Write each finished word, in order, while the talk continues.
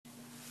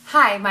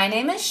Hi, my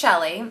name is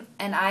Shelly,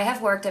 and I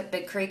have worked at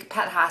Big Creek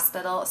Pet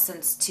Hospital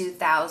since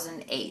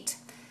 2008.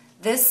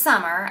 This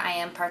summer, I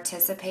am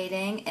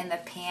participating in the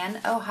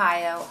Pan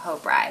Ohio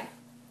Hope Ride.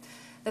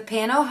 The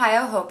Pan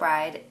Ohio Hope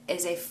Ride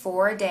is a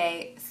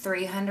 4-day,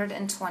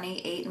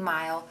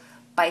 328-mile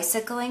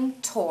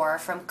bicycling tour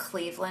from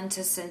Cleveland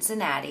to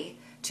Cincinnati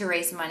to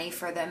raise money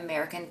for the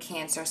American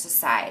Cancer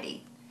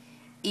Society.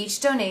 Each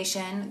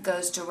donation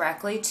goes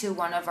directly to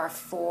one of our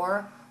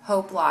 4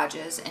 Hope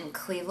Lodges in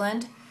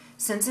Cleveland,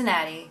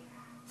 Cincinnati,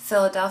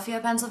 Philadelphia,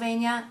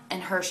 Pennsylvania,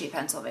 and Hershey,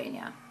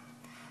 Pennsylvania.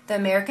 The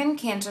American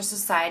Cancer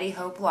Society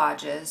Hope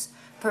Lodges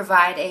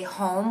provide a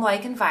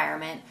home-like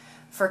environment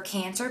for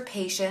cancer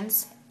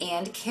patients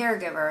and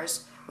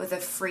caregivers with a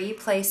free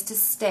place to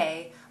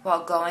stay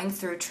while going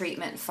through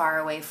treatment far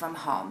away from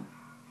home.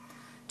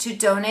 To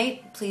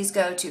donate, please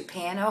go to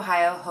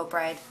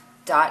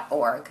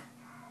panohiohoperide.org.